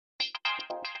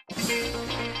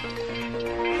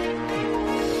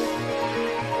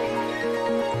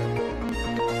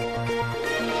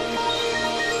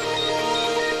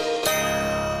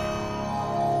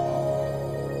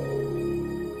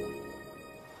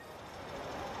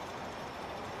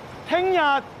聽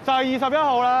日就係21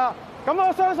號啦。咁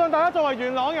我相信大家作為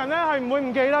元朗人咧係唔會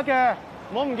唔記得嘅，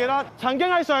唔好唔記得曾經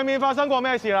喺上面發生過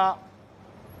咩事啦。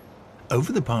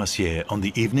Over the past year, on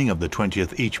the evening of the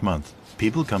 20th each month,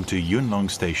 people come to Yuen Long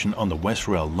Station on the West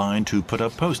Rail line to put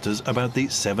up posters about the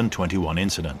 721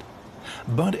 incident.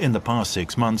 But in the past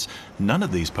 6 months, none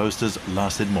of these posters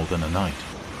lasted more than a night.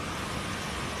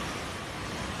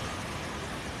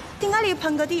 點解你要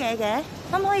噴嗰啲嘢嘅？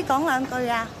可唔可以講兩句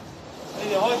啊？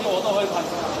你哋可以叫我都可以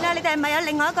噴。你哋係咪有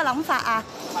另外一個諗法啊？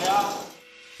係啊。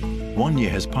1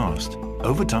 year has passed.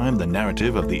 Over time, the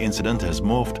narrative of the incident has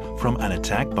morphed from an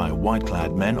attack by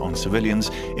white-clad men on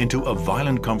civilians into a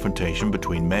violent confrontation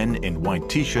between men in white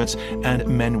T-shirts and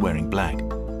men wearing black.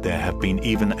 There have been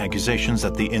even accusations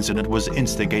that the incident was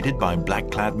instigated by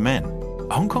black-clad men.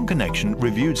 Hong Kong Connection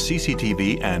reviewed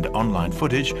CCTV and online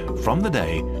footage from the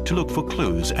day to look for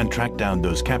clues and track down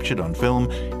those captured on film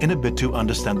in a bid to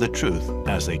understand the truth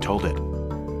as they told it.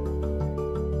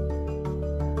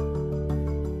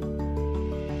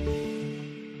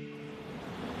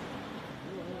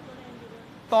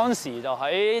 當時就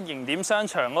喺形點商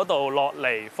場嗰度落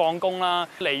嚟放工啦，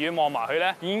離遠望埋去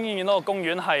咧，已經見到個公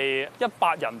園係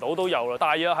100人到都有啦。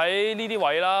大約喺呢啲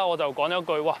位啦，我就講咗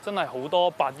句：哇，真係好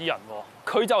多白衣人喎！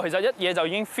佢就其實一嘢就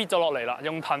已經 fit 咗落嚟啦，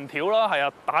用藤條啦，係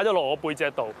啊，打咗落我背脊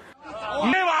度。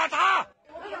咩話打？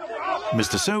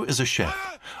 Mr. So is a chef.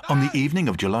 On the evening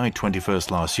of July 21st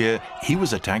last year, he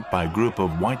was attacked by a group of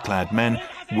white-clad men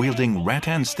wielding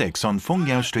rattan sticks on Fung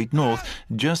Yao Street North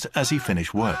just as he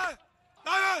finished work.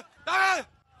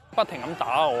 不停咁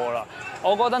打我啦！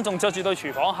我嗰陣仲着住對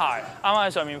廚房鞋，啱啱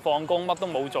喺上面放工，乜都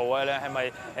冇做嘅咧，係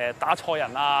咪打錯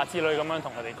人啊之類咁樣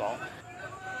同佢哋講？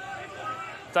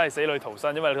真係死裏逃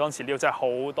生，因為當時呢度真係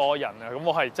好多人啊！咁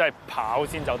我係真係跑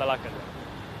先走得甩嘅啫。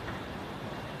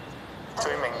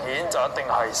最明顯就一定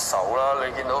係手啦！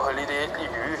你見到佢呢啲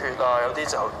淤血啊，有啲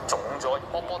就腫咗，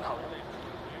波波頭。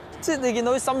即係你見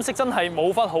到啲心色真係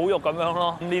冇忽好肉咁樣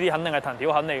咯。咁呢啲肯定係藤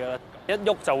條痕嚟㗎啦。 一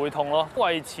喐就會痛咯，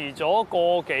維持咗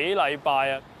個幾禮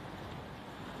拜啊。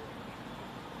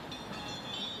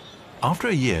After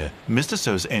a year, Mr.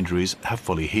 So's injuries have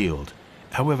fully healed.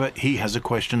 However, he has a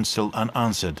question still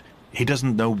unanswered. He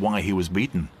doesn't know why he was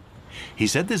beaten. He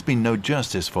said there's been no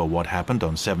justice for what happened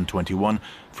on 721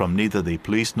 from neither the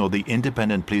police nor the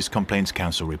Independent Police Complaints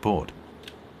Council report.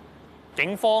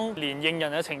 警方連認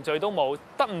人嘅程序都冇，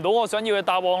得唔到我想要嘅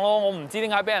答案咯。我唔知點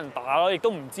解俾人打咯，亦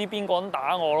都唔知邊個咁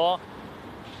打我咯。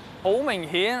好明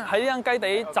顯喺呢間雞地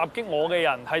襲擊我嘅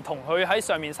人係同佢喺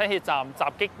上面西鐵站襲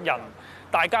擊人，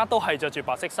大家都係着住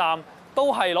白色衫，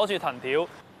都係攞住藤條。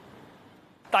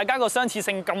大家個相似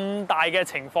性咁大嘅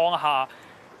情況下，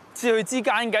至佢之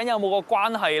間究竟有冇個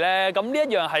關係咧？咁呢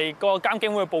一樣係個監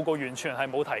警會嘅報告完全係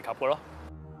冇提及嘅咯。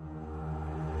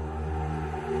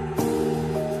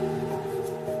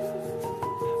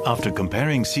 After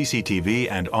comparing CCTV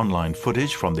and online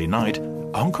footage from the night,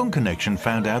 Hong Kong Connection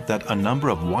found out that a number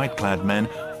of white-clad men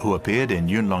who appeared in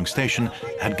Yuen Long Station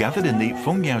had gathered in the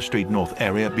Fung Yao Street North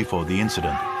area before the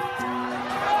incident.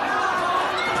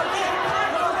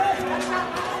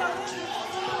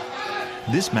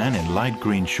 This man in light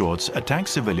green shorts attacked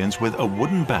civilians with a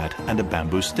wooden bat and a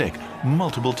bamboo stick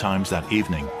multiple times that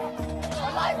evening.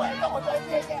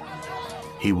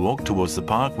 He walked towards the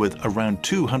park with around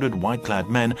 200 white-clad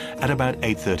men at about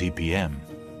 8:30 p.m.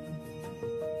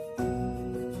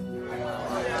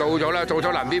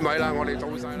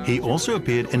 He also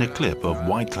appeared in a clip of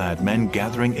white-clad men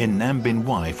gathering in Nam Bin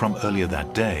Wai from earlier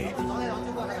that day.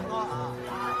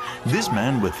 This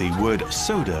man with the word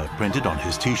soda printed on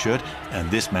his T-shirt and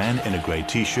this man in a grey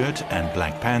T-shirt and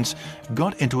black pants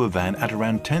got into a van at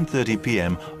around 10:30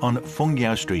 p.m. on Fung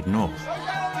Yao Street North.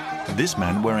 This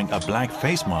man wearing a black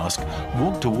face mask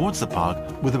walked towards the park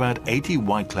with about 80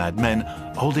 white-clad men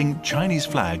holding Chinese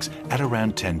flags at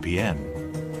around 10 p.m.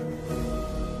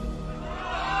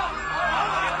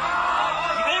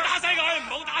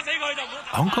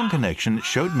 Hong Kong Connection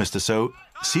showed Mr. So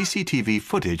CCTV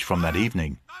footage from that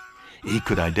evening. He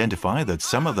could identify that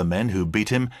some of the men who beat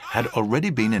him had already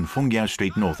been in Fung Yao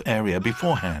Street North area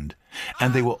beforehand,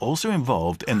 and they were also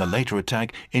involved in the later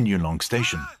attack in Yuen Long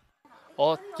Station.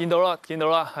 我見到啦，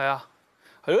係啊，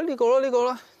係咯，呢個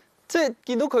啦，即係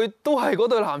見到佢都係嗰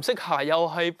對藍色鞋，又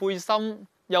係背心，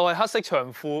又係黑色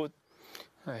長褲，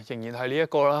仍然係呢一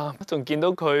個啦。仲見到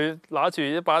佢拿住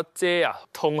一把遮啊，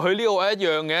同佢呢個位一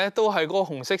樣嘅，都係嗰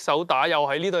個紅色手帶，又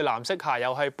係呢對藍色鞋，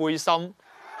又係背心。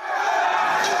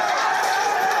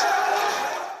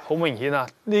好明顯啊！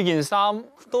呢件衫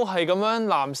都係咁樣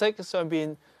藍色，上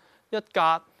邊一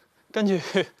格，跟住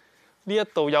呢一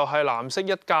度又係藍色一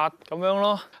格咁樣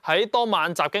咯。喺當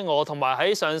晚襲擊我，同埋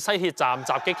喺上西鐵站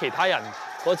襲擊其他人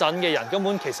嗰陣嘅人，根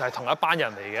本其實係同一班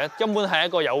人嚟嘅，根本係一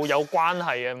個有關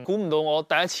係嘅。估唔到我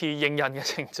第一次認人嘅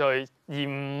程序，而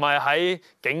唔係喺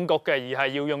警局嘅，而係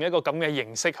要用一個咁嘅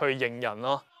形式去認人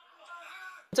咯。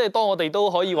即係當我哋都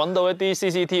可以揾到一啲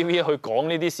CCTV 去講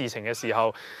呢啲事情嘅時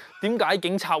候，點解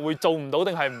警察會做唔到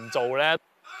定係唔做呢？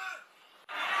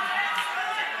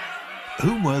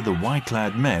 Who were the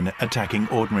white-clad men attacking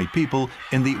ordinary people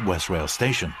in the West Rail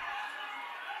station?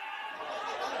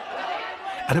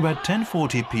 At about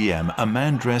 10:40 p.m., a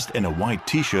man dressed in a white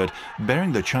T-shirt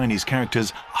bearing the Chinese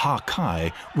characters Ha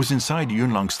Kai was inside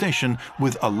Yuen Long Station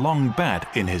with a long bat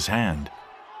in his hand.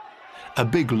 A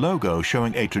big logo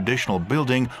showing a traditional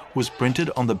building was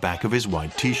printed on the back of his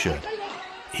white T-shirt.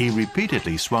 He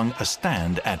repeatedly swung a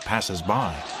stand at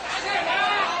passers-by.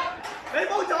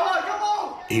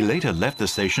 He later left the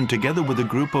station together with a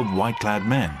group of white-clad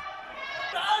men.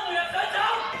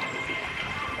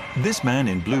 This man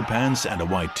in blue pants and a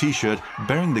white T-shirt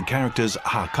bearing the characters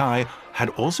Ha Kai had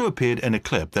also appeared in a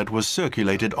clip that was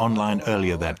circulated online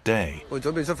earlier that day.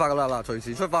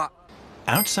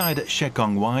 Outside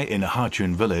Shekong Wai in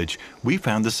Hachun village, we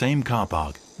found the same car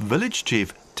park. Village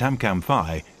chief Tam Kam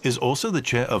Phai is also the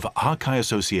chair of Ha Kai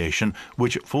Association,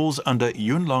 which falls under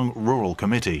Yuen Long Rural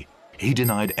Committee. He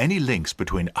denied any links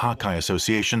between Ha Kai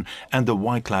Association and the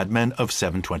white-clad men of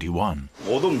 721.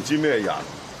 我都唔知咩人，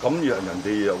咁人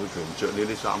哋有權着呢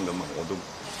啲衫咁啊，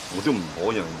我都唔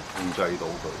可能控制到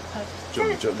佢着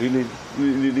唔着呢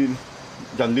啲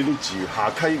印呢啲字，下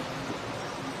溪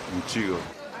唔知㗎。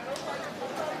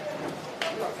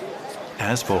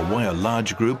 As for why a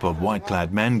large group of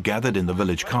white-clad men gathered in the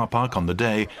village car park on the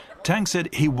day, Tang said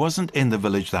he wasn't in the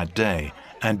village that day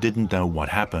and didn't know what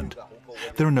happened.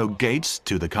 There are no gates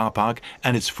to the car park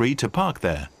and it's free to park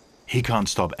there. He can't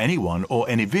stop anyone or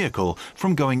any vehicle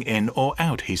from going in or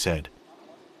out, he said.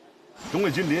 咁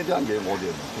你知呢一單嘢我哋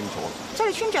唔清楚。即係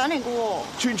你村長嚟嘅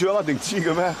喎。村長一定知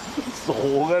嘅咩？傻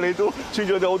嘅你都，村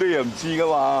長有好多嘢唔知噶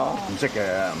嘛。唔識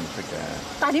嘅，唔識嘅。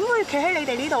但係點會企喺你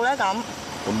哋呢度咧？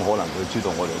咁可能佢知道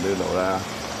我哋呢度咧，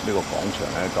呢個廣場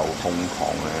咧夠空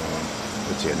曠咧，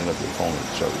佢借呢個地方嚟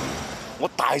追。我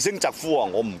大聲疾呼啊！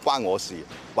我唔關我事，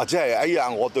或者係哎呀，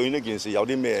我對呢件事有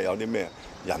啲咩，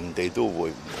人哋都會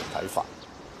唔同睇法。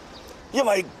因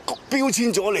為標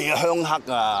籤咗你嘅鄉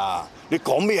黑啊！你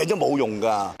講咩都冇用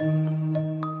㗎。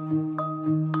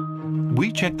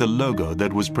 We checked the logo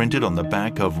that was printed on the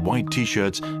back of white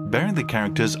T-shirts bearing the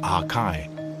characters Ha Kai.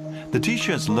 The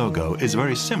T-shirt's logo is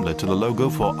very similar to the logo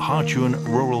for Hachun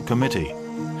Rural Committee.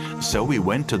 So we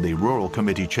went to the Rural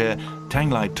Committee chair, Tang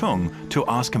Lai Tung, to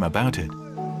ask him about it.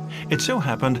 It so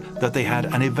happened that they had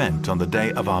an event on the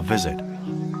day of our visit.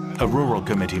 A Rural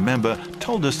Committee member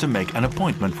told us to make an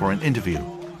appointment for an interview.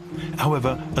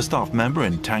 However, a staff member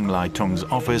in Tang Lai Tung's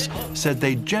office said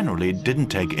they generally didn't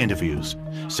take interviews.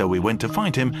 So we went to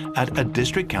find him at a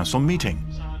district council meeting.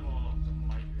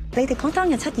 你哋講當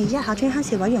日721下村鄉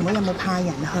事委員會有冇派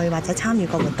人去或者參與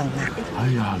過活動啊？哎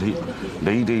呀，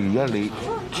你哋而家你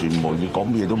全部你講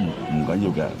咩都唔緊要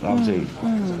嘅，啱先。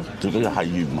最緊要係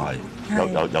與唔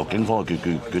係，由警方去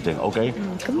決定 ，OK。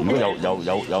如果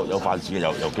有犯事嘅，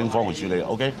由警方去處理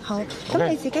 ，OK。好。咁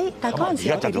你自己，但係嗰陣時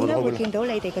我哋點解會見到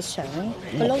你哋嘅相？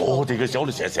我哋嘅相，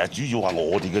你成日主要話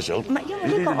我哋嘅相。唔係，因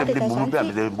為呢個我哋嘅相。你冇俾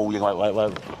人哋冒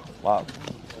認話。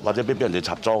 或者俾人哋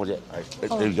插裝嘅啫，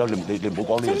係你而家你唔好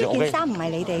講呢樣嘢 ，OK？ 件衫唔係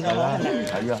你哋嘅喎，係咪？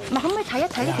睇啊！唔係可唔可以睇一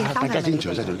睇呢件衫？大家先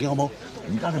詳細條件好冇？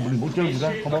而家你唔好將而家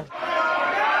好冇？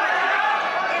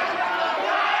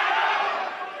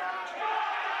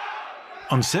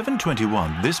 On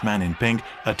 721, this man in pink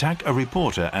attacked a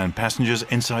reporter and passengers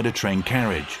inside a train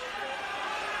carriage.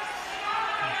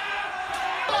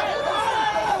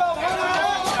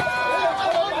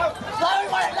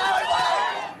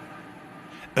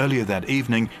 Earlier that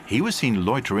evening, he was seen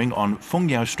loitering on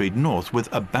Fengyao Street North with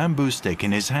a bamboo stick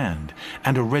in his hand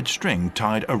and a red string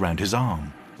tied around his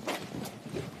arm.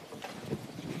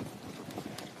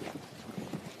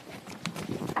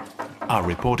 Our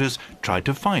reporters tried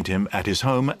to find him at his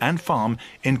home and farm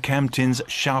in Cam Tin's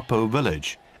Shapo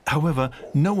village. However,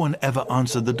 no one ever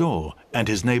answered the door, and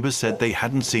his neighbors said they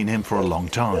hadn't seen him for a long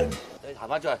time.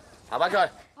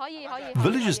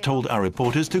 Villagers told our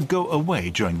reporters to go away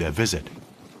during their visit.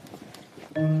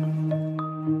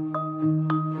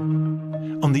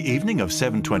 On the evening of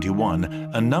 721,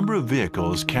 a number of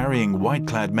vehicles carrying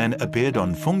white-clad men appeared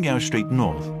on Fengyao Street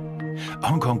North.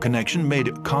 Hong Kong Connection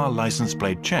made car license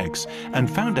plate checks and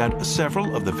found out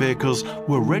several of the vehicles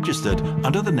were registered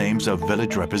under the names of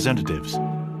village representatives.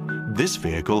 This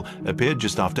vehicle appeared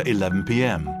just after 11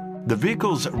 p.m. The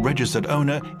vehicle's registered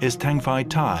owner is Tangfai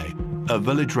Tai, a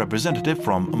village representative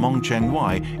from Mongcheng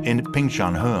Wai in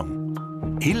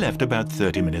Pingshanheung. He left about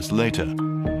 30 minutes later.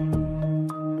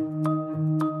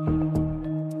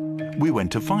 We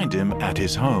went to find him at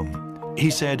his home. He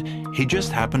said he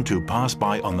just happened to pass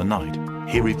by on the night.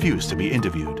 He refused to be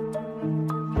interviewed.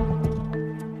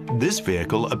 This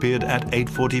vehicle appeared at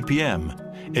 8:40 p.m.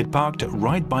 It parked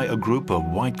right by a group of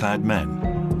white-clad men.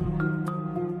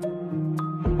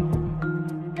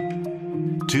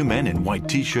 Two men in white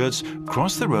t-shirts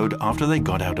crossed the road after they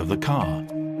got out of the car.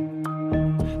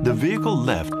 The vehicle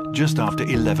left just after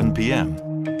 11 p.m.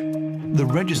 The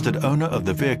registered owner of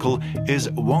the vehicle is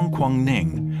Wang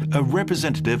Guangning, a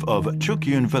representative of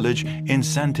Chukyun village in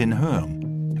Santinheung.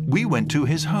 We went to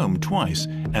his home twice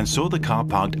and saw the car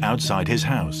parked outside his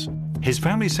house. His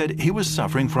family said he was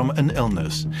suffering from an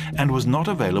illness and was not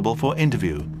available for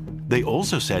interview. They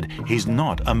also said he's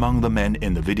not among the men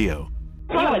in the video.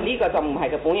 因為呢個就唔係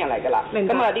佢本人嚟㗎啦，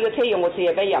咁啊呢個車有冇事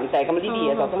啊俾人借，咁呢啲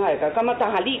嘢就真係㗎，咁啊但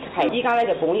係呢係依家咧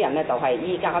就本人咧就係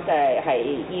依家即係喺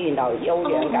醫院度休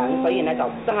養緊，所以咧就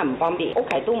真係唔方便，屋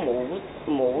企都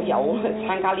冇有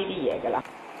參加呢啲嘢㗎啦。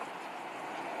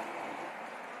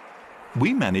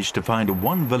We managed to find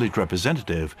one village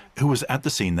representative who was at the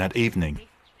scene that evening.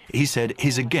 He said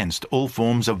he's against all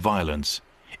forms of violence.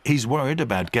 He's worried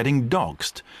about getting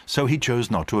doxxed, so he chose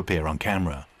not to appear on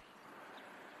camera.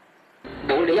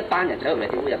 冇你一班人走入嚟，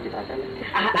點會入住發生？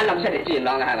林出嚟住元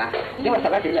朗㗎係嘛？因為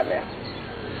11點入嚟啊，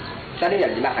所以啲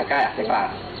人點啊行街啊食飯，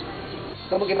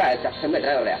咁冇幾班人使咩走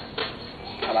入嚟啊？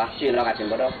係嘛？住元朗啊全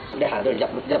部都，你行到入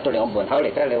到嚟我門口嚟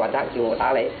啫，你話得叫我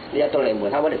打你，你入到嚟門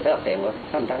口揾條水入訂喎，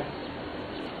得唔得咧？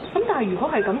咁但係如果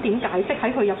係咁，點解釋喺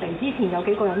佢入嚟之前有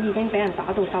幾個人已經俾人打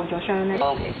到受咗傷咧？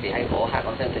當其時喺嗰刻，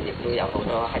我相信亦都有好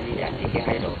多喺啲人已經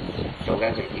喺度做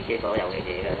緊佢自己所有嘅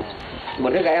嘢㗎啦。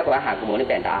門都計一個人行過門都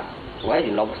俾人打。 我喺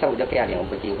元朗生活咗幾廿年，我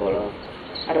冇見過咯，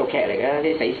一套劇嚟㗎，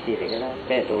啲死事嚟㗎啦，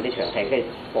俾人做啲長劇，跟住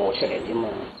播出嚟啫嘛。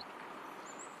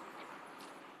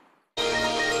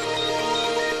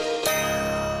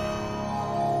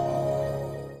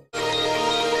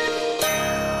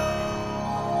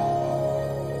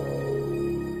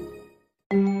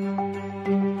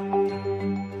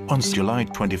On July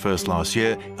 21st last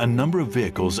year, a number of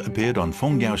vehicles appeared on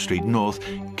Fongyao Street North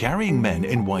carrying men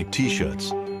in white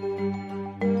t-shirts.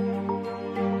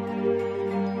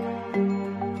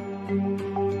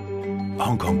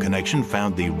 Hong Kong Connection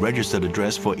found the registered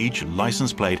address for each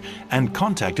license plate and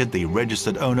contacted the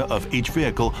registered owner of each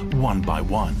vehicle one by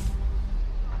one.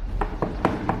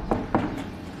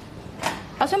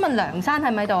 我想問梁生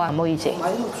喺咪度啊？唔好意思。我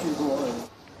喺度住過。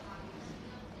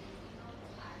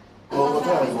我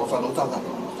真係我細佬爭㗎，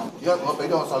而家我俾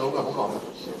咗我細佬嘅好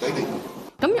耐幾年。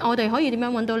咁我哋可以點樣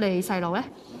揾到你細佬咧？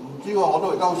唔知喎，我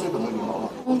都而家好需同佢聯絡啊，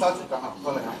好揸時間啊，唔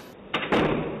該你啊。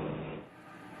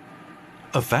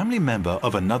 A family member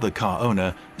of another car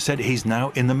owner said he's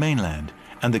now in the mainland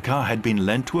and the car had been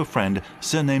lent to a friend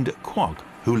surnamed Kwok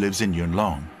who lives in Yuen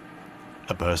Long.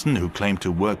 A person who claimed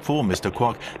to work for Mr.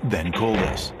 Kwok then called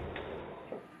us.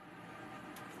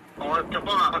 我就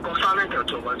幫阿郭生咧就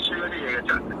做運輸嗰啲嘢嘅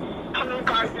啫，通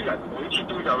街啲人每次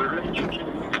都有拎住啲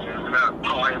嘢啦，派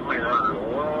咪有人攞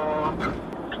咯。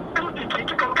咁自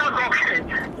己更加國旗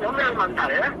有咩問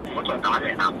題咧？我再打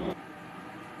嚟啦。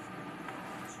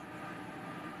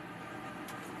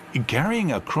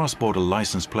 Carrying a cross-border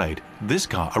license plate, this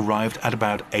car arrived at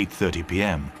about 8:30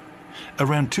 p.m.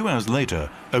 Around 2 hours later,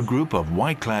 a group of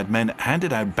white-clad men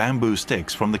handed out bamboo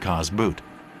sticks from the car's boot.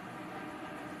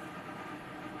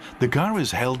 The car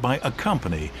is held by a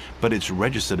company, but its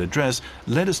registered address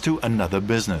led us to another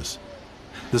business.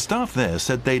 The staff there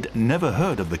said they'd never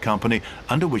heard of the company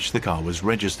under which the car was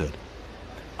registered.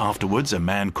 Afterwards, a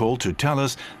man called to tell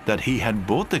us that he had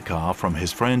bought the car from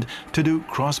his friend to do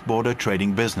cross-border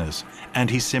trading business,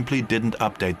 and he simply didn't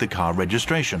update the car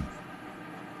registration.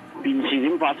 件事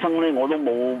點發生咧？我都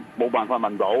冇辦法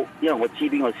問到，因為我知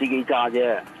邊個司機揸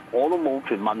啫，我都冇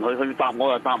權問佢，佢答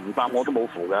我又答唔答我都冇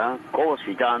符㗎。嗰個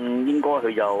時間應該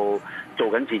佢就做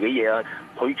緊自己嘢啊，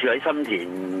佢住喺新田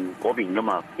嗰邊㗎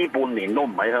嘛，呢半年都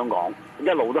唔喺香港，一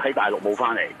路都喺大陸冇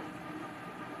翻嚟。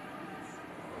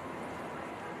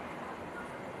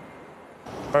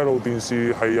 閉路電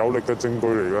視係有力嘅證據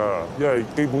嚟㗎，因為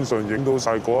基本上影到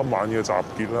晒嗰一晚嘅集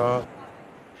結啦。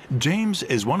 James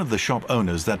is one of the shop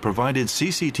owners that provided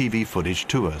CCTV footage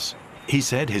to us. He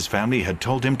said his family had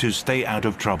told him to stay out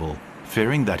of trouble,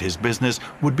 fearing that his business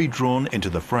would be drawn into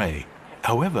the fray.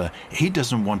 However, he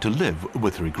doesn't want to live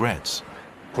with regrets.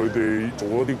 佢哋做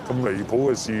嗰啲咁離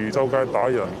譜嘅事，周街打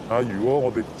人啊！如果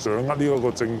我哋掌握呢一個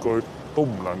證據，都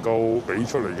唔能夠俾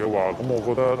出嚟嘅話，咁我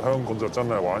覺得香港就真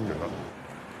係玩完啦。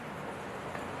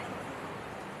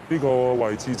呢個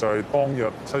位置就係當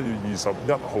日7月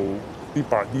21號啲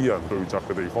白衣人聚集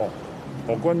嘅地方。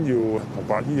何君堯同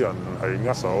白衣人係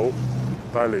握手，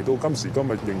但係嚟到今時今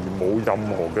日仍然冇任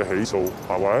何嘅起訴，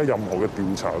或者任何嘅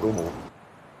調查都冇。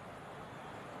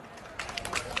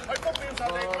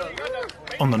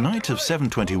On the night of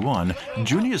 7/21,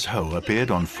 Junius Ho appeared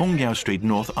on Fung Yao Street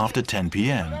North after 10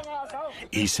 p.m.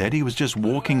 He said he was just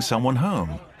walking someone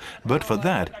home, but for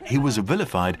that he was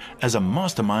vilified as a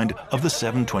mastermind of the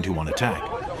 7/21 attack.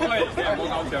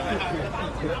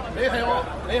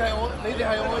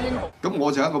 咁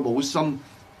我就係一個冇心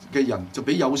嘅人，就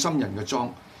俾有心人嘅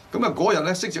裝。咁啊嗰日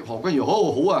咧，識直何君堯，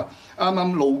好啊，啱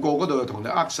啱路過嗰度就同你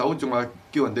握手，仲話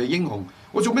叫人哋英雄。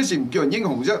我做咩事唔叫人英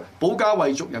雄啫？保家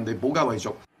衛族，人哋保家衛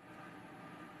族。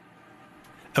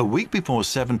A week before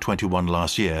 7/21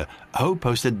 last year, Ho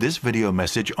posted this video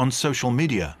message on social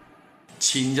media.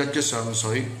 前日嘅上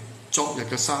水，昨日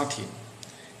嘅沙田，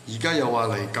而家又話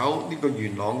嚟搞呢個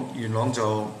元朗，元朗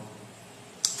就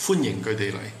歡迎佢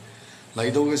哋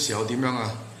嚟到嘅時候點樣啊？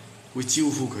會招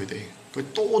呼佢哋，佢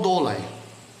多嚟，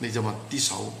你就握啲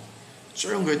手，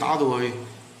將佢打到去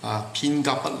片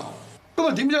甲不留。咁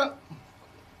啊點啫？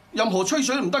任何吹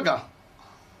水都唔得㗎，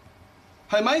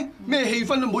係咪？咩氣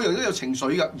氛都每人都有情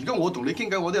緒㗎。而家我同你傾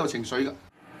偈，我都有情緒㗎。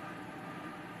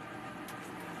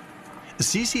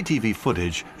CCTV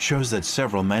footage shows that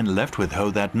several men left with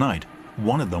Ho that night.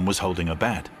 One of them was holding a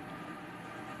bat.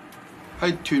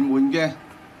 係屯門嘅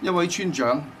一位村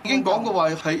長已經講過話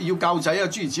係要教仔啊，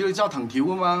諸如此類揸藤條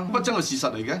㗎嘛，不爭嘅事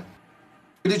實嚟嘅。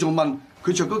你仲問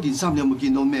佢着嗰件衫，你有冇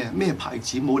見到咩牌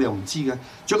子？冇理由唔知嘅。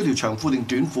着嗰條長褲定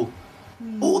短褲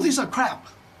？All these are crap,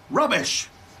 rubbish。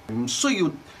唔需要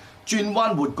轉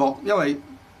彎抹角，因為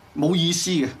冇意思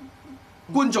嘅。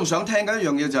觀眾想聽嘅一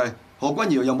樣嘢就係何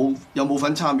君堯有冇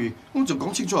份參與，咁就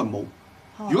講清楚係冇。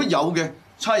如果有嘅，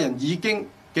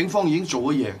警方已經做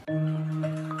咗嘢。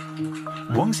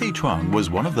Wang Xithuang was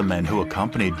one of the men who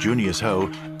accompanied Junius Ho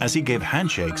as he gave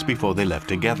handshakes before they left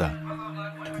together.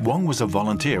 Wang was a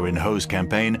volunteer in Ho's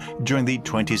campaign during the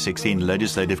 2016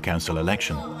 Legislative Council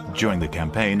election. During the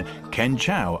campaign, Ken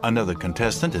Chow, another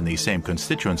contestant in the same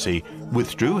constituency,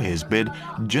 withdrew his bid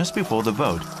just before the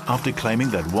vote after claiming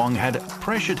that Wang had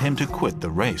pressured him to quit the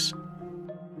race.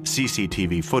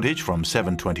 CCTV footage from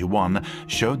 7/21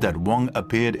 showed that Wang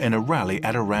appeared in a rally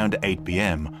at around 8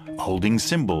 p.m., holding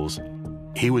symbols.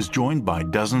 He was joined by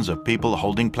dozens of people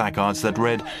holding placards that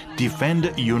read,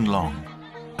 "Defend Yuen Long."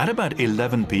 At about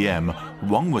 11 p.m.,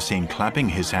 Wang was seen clapping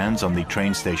his hands on the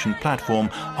train station platform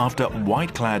after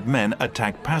white-clad men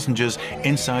attacked passengers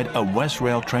inside a West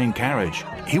Rail train carriage.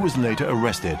 He was later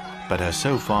arrested, but has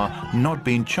so far not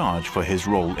been charged for his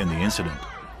role in the incident.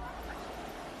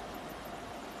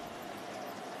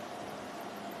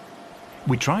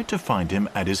 We tried to find him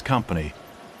at his company.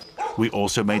 We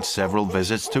also made several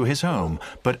visits to his home,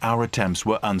 but our attempts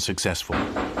were unsuccessful.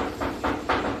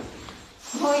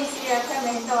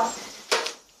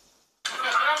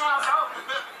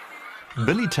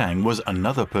 Billy Tang was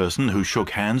another person who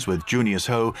shook hands with Junius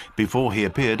Ho before he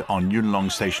appeared on Yuen Long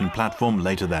Station platform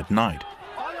later that night.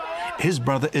 His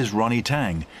brother is Ronnie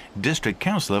Tang, district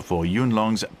councillor for Yuen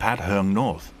Long's Pat Heung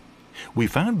North. We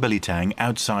found Billy Tang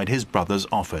outside his brother's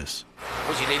office.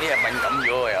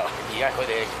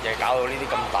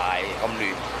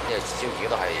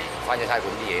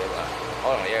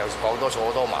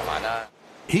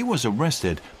 He was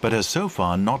arrested, but has so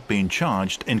far not been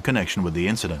charged in connection with the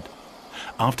incident.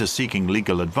 After seeking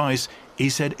legal advice, he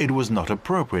said it was not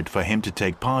appropriate for him to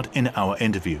take part in our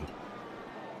interview.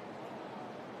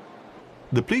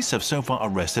 The police have so far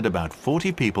arrested about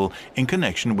 40 people in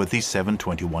connection with the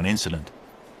 7/21 incident.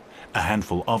 A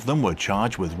handful of them were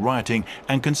charged with rioting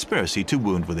and conspiracy to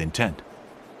wound with intent.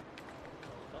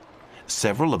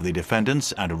 Several of the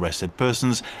defendants and arrested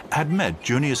persons had met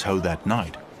Junius Ho that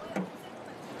night.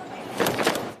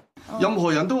 任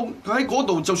何人都喺嗰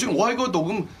度，就算我喺嗰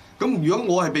度咁，如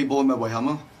果我係被捕，係咪遺憾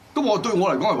啊？咁對我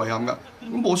嚟講係遺憾㗎。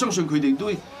咁我相信佢哋都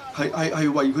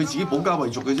係為佢自己保家衛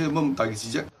族嘅啫，乜咁大件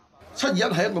事啫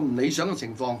？7/21係一個唔理想嘅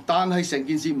情況，但係成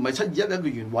件事唔係7/21一個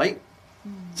原委，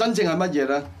真正係乜嘢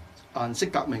咧？顏色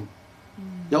革命，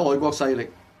有外國勢力。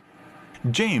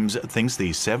James thinks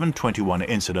the 7/21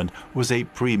 incident was a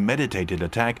premeditated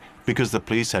attack because the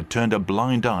police had turned a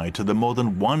blind eye to the more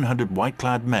than 100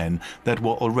 white-clad men that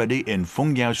were already in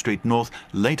Fung Yao Street North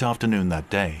late afternoon that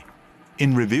day.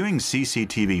 In reviewing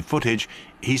CCTV footage,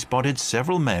 he spotted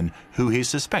several men who he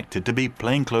suspected to be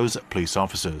plainclothes police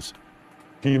officers.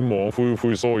 見望灰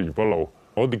灰疏而不漏，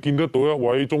我哋見得到一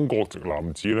位中國籍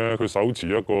男子咧，佢手持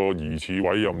一個疑似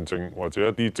委任證或者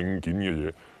一啲證件嘅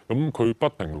嘢，咁佢不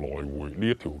停來回呢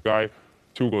一條街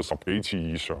超過10幾次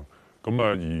以上，咁啊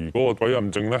而嗰個委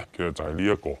任證咧，其實就係呢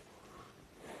一個。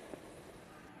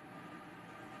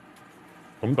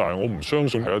咁但係我唔相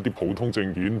信係一啲普通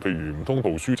證件，譬如唔通圖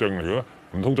書證嚟嘅，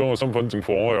唔通將個身份證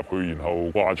放咗入去，然後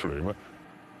掛出嚟咩？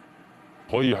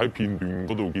可以喺片段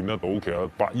嗰度見得到，其實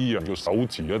白衣人要手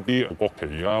持一啲國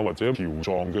旗啊或者條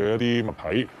狀嘅一啲物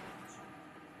體，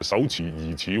手持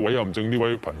疑似委任證呢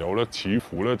位朋友咧，似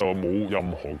乎咧就冇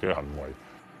任何嘅行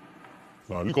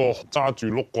為。嗱，呢個揸住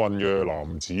碌棍嘅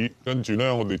男子，跟住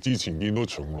咧，我哋之前見到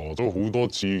巡邏咗好多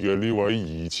次嘅呢位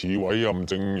疑似委任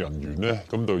證人員咧，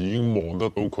咁就已經望得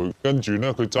到佢。跟住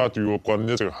咧，佢揸住個棍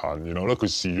一直行，然後咧佢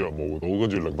視若無睹，跟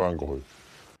住擰翻過去。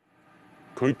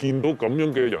佢見到咁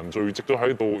樣嘅人聚集咗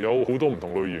喺度，有好多唔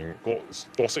同類型、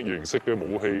各式形式嘅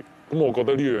武器，咁我覺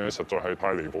得呢樣嘢實在係太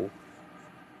離譜。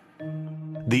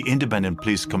The Independent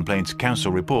Police Complaints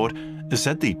Council report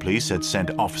said the police had sent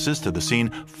officers to the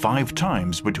scene 5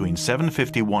 times between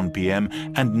 7:51 p.m.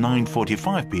 and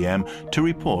 9:45 p.m. to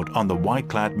report on the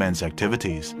white-clad men's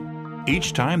activities.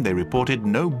 Each time they reported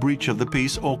no breach of the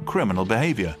peace or criminal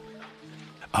behavior.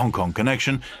 Hong Kong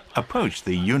Connection approached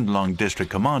the Yuen Long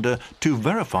District Commander to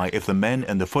verify if the men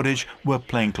in the footage were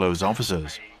plainclothes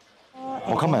officers.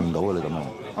 我 comment 唔到嘅，你咁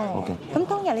樣。OK。咁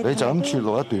當日你就咁撮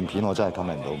錄一段片，我真係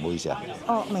comment 唔到，唔好意思啊。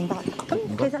哦，明白。咁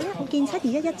其實咧，我見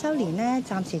721週年咧，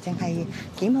暫時淨係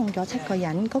檢控咗7個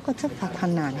人，嗰個執法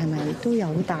困難係咪都有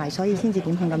好大，所以先至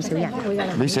檢控咁少人？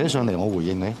你寫上嚟，我回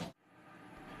應你。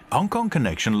Hong Kong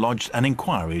Connection lodged an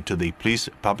inquiry to the Police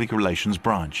Public Relations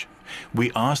Branch.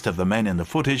 We asked if the men in the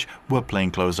footage were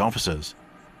plainclothes officers.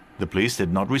 The police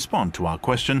did not respond to our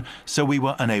question, so we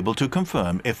were unable to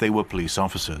confirm if they were police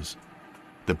officers.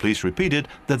 The police repeated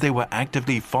that they were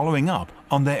actively following up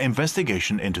on their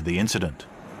investigation into the incident.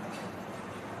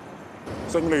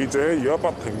 勝利者而家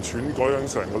不停篡改緊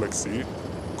成個歷史，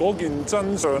嗰件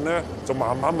真相咧就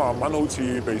慢慢好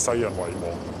似被世人遺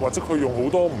忘，或者佢用好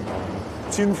多唔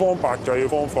同千方百計嘅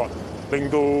方法，令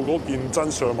到嗰件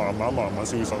真相慢慢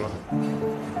消失啦。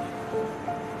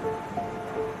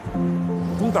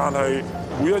咁但係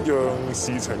每一樣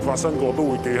事情發生過都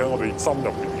會記喺我哋心入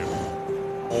邊嘅。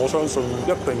我相信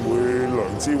一定會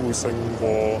良知會勝過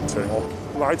邪惡，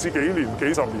乃至幾年、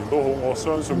幾十年都好，我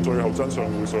相信最後真相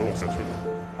會水落石出。